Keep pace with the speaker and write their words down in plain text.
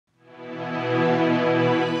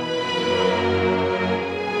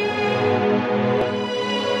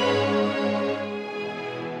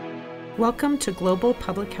Welcome to Global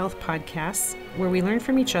Public Health Podcasts, where we learn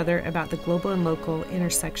from each other about the global and local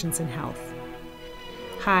intersections in health.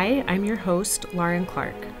 Hi, I'm your host, Lauren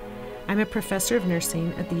Clark. I'm a professor of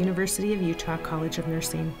nursing at the University of Utah College of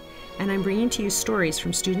Nursing, and I'm bringing to you stories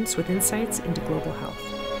from students with insights into global health.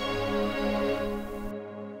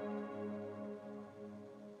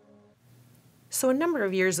 So a number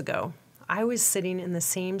of years ago, I was sitting in the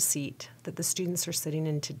same seat that the students are sitting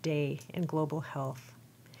in today in global health.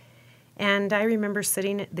 And I remember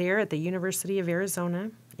sitting there at the University of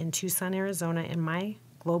Arizona in Tucson, Arizona, in my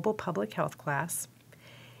global public health class.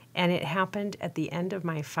 And it happened at the end of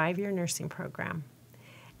my 5-year nursing program.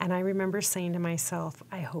 And I remember saying to myself,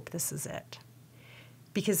 I hope this is it.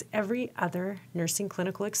 Because every other nursing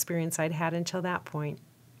clinical experience I'd had until that point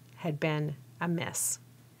had been a miss.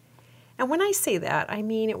 And when I say that, I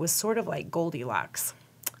mean it was sort of like Goldilocks.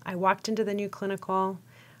 I walked into the new clinical,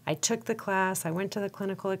 I took the class, I went to the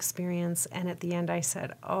clinical experience, and at the end I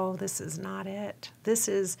said, oh, this is not it.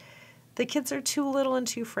 The kids are too little and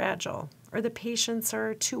too fragile, or the patients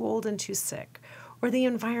are too old and too sick, or the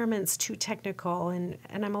environment's too technical, and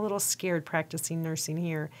I'm a little scared practicing nursing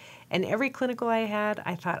here. And every clinical I had,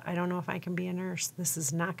 I thought, I don't know if I can be a nurse. This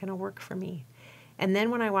is not going to work for me. And then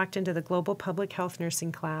when I walked into the global public health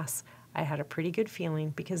nursing class, I had a pretty good feeling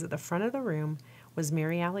because at the front of the room was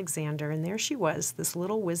Mary Alexander, and there she was, this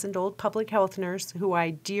little wizened old public health nurse who I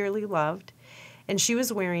dearly loved, and she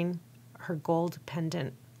was wearing her gold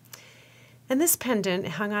pendant. And this pendant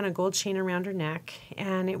hung on a gold chain around her neck,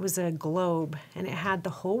 and it was a globe, and it had the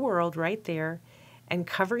whole world right there, and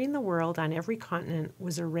covering the world on every continent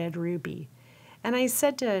was a red ruby. And I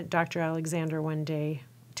said to Dr. Alexander one day,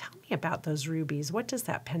 tell me about those rubies. What does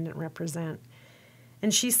that pendant represent?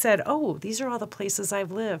 And she said, oh, these are all the places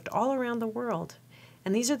I've lived all around the world.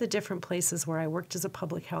 And these are the different places where I worked as a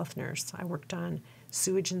public health nurse. I worked on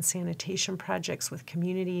sewage and sanitation projects with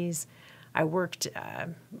communities. I worked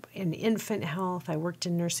in infant health. I worked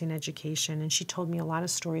in nursing education. And she told me a lot of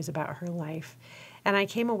stories about her life. And I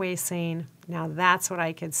came away saying, now that's what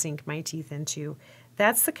I could sink my teeth into.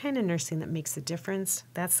 That's the kind of nursing that makes a difference.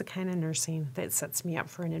 That's the kind of nursing that sets me up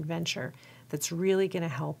for an adventure that's really going to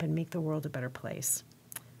help and make the world a better place.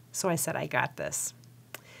 So I said, I got this.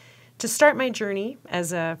 To start my journey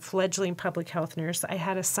as a fledgling public health nurse, I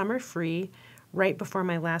had a summer free right before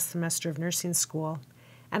my last semester of nursing school,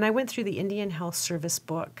 and I went through the Indian Health Service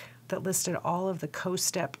book that listed all of the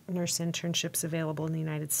COSTEP nurse internships available in the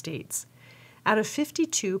United States. Out of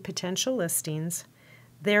 52 potential listings,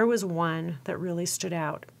 there was one that really stood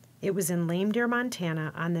out. It was in Lame Deer,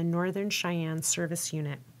 Montana, on the Northern Cheyenne Service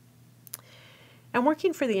Unit. And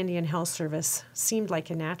working for the Indian Health Service seemed like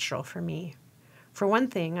a natural for me. For one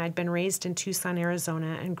thing, I'd been raised in Tucson,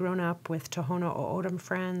 Arizona, and grown up with Tohono O'odham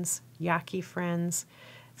friends, Yaqui friends,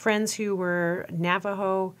 friends who were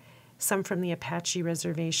Navajo, some from the Apache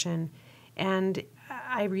Reservation. And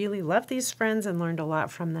I really loved these friends and learned a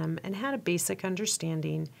lot from them and had a basic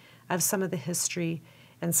understanding of some of the history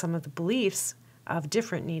and some of the beliefs of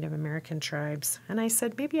different Native American tribes. And I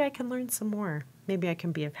said, maybe I can learn some more. Maybe I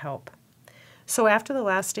can be of help. So after the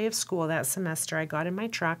last day of school that semester, I got in my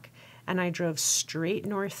truck and I drove straight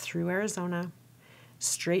north through Arizona,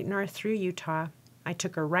 straight north through Utah. I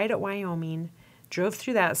took a right at Wyoming, drove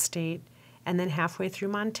through that state, and then halfway through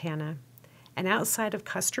Montana. And outside of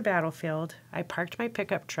Custer Battlefield, I parked my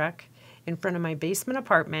pickup truck in front of my basement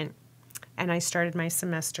apartment, and I started my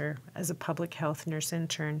semester as a public health nurse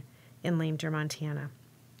intern in Lame Deer, Montana.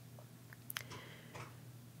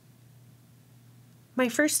 My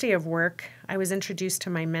first day of work, I was introduced to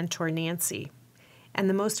my mentor, Nancy, and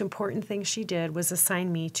the most important thing she did was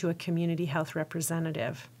assign me to a community health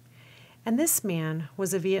representative. And this man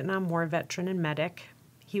was a Vietnam War veteran and medic.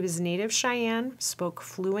 He was native Cheyenne, spoke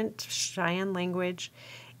fluent Cheyenne language,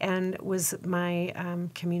 and was my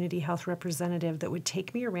community health representative that would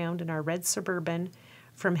take me around in our red Suburban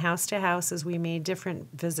from house to house as we made different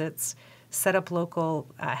visits, set up local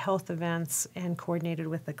health events, and coordinated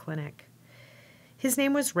with the clinic. His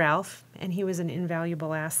name was Ralph, and he was an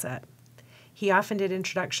invaluable asset. He often did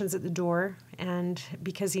introductions at the door, and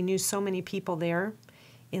because he knew so many people there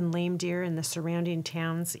in Lame Deer and the surrounding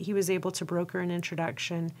towns, he was able to broker an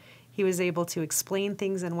introduction. He was able to explain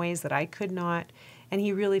things in ways that I could not, and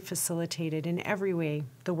he really facilitated in every way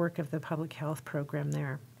the work of the public health program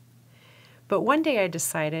there. But one day I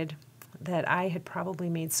decided that I had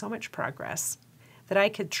probably made so much progress that I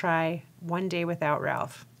could try one day without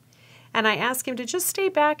Ralph. And I asked him to just stay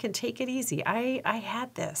back and take it easy. I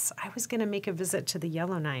had this. I was going to make a visit to the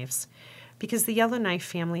Yellowknives because the Yellowknife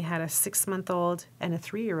family had a 6-month-old and a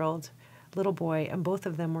 3-year-old little boy, and both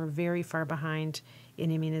of them were very far behind in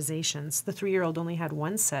immunizations. The 3-year-old only had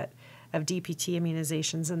one set of DPT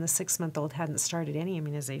immunizations, and the 6-month-old hadn't started any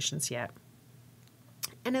immunizations yet.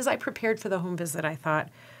 And as I prepared for the home visit, I thought,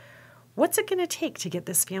 what's it going to take to get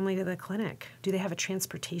this family to the clinic? Do they have a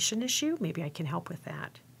transportation issue? Maybe I can help with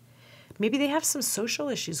that. Maybe they have some social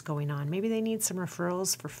issues going on. Maybe they need some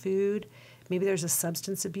referrals for food. Maybe there's a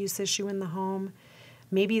substance abuse issue in the home.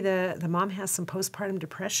 Maybe the mom has some postpartum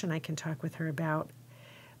depression I can talk with her about.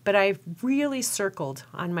 But I've really circled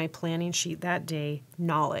on my planning sheet that day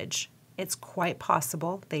knowledge. It's quite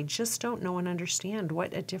possible they just don't know and understand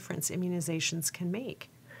what a difference immunizations can make.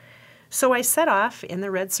 So I set off in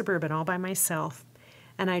the red Suburban all by myself,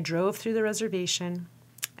 and I drove through the reservation,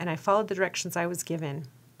 and I followed the directions I was given.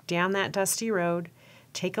 Down that dusty road,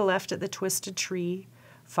 take a left at the twisted tree,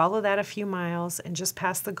 follow that a few miles, and just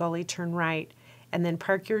past the gully, turn right, and then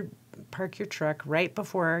park your truck right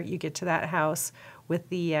before you get to that house with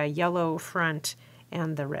the yellow front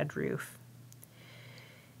and the red roof.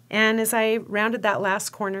 And as I rounded that last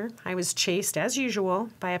corner, I was chased, as usual,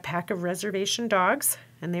 by a pack of reservation dogs,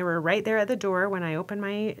 and they were right there at the door when I opened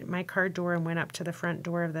my car door and went up to the front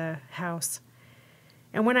door of the house.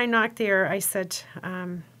 And when I knocked there, I said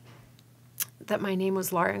that my name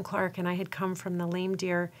was Lauren Clark, and I had come from the Lame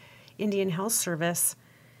Deer Indian Health Service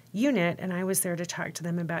unit, and I was there to talk to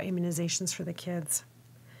them about immunizations for the kids.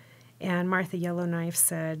 And Martha Yellowknife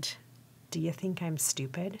said, "Do you think I'm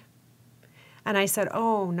stupid?" And I said,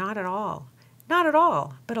 "Oh, not at all. Not at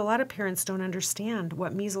all. But a lot of parents don't understand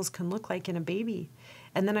what measles can look like in a baby."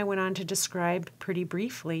 And then I went on to describe pretty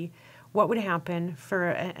briefly what would happen for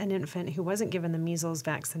an infant who wasn't given the measles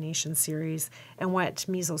vaccination series and what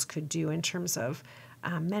measles could do in terms of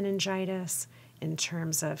meningitis, in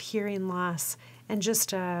terms of hearing loss, and just,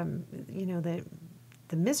 the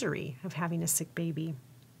misery of having a sick baby.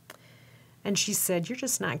 And she said, "You're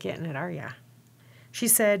just not getting it, are you?" She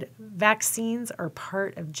said, "Vaccines are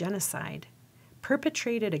part of genocide,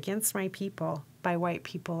 perpetrated against my people by white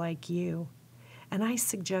people like you. And I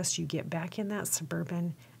suggest you get back in that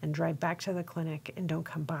Suburban and drive back to the clinic and don't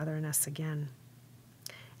come bothering us again."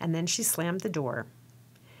 And then she slammed the door.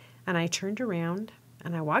 And I turned around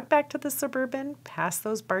and I walked back to the Suburban, past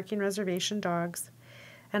those barking reservation dogs.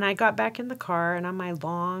 And I got back in the car, and on my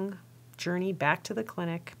long journey back to the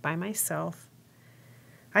clinic by myself,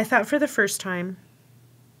 I thought for the first time,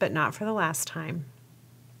 but not for the last time,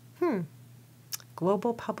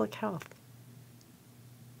 global public health.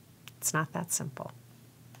 It's not that simple.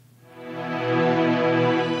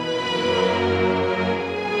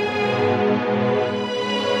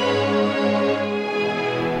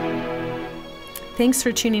 Thanks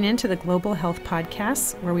for tuning in to the Global Health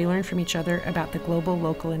Podcasts, where we learn from each other about the global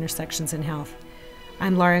local intersections in health.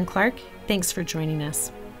 I'm Lauren Clark. Thanks for joining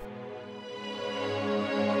us.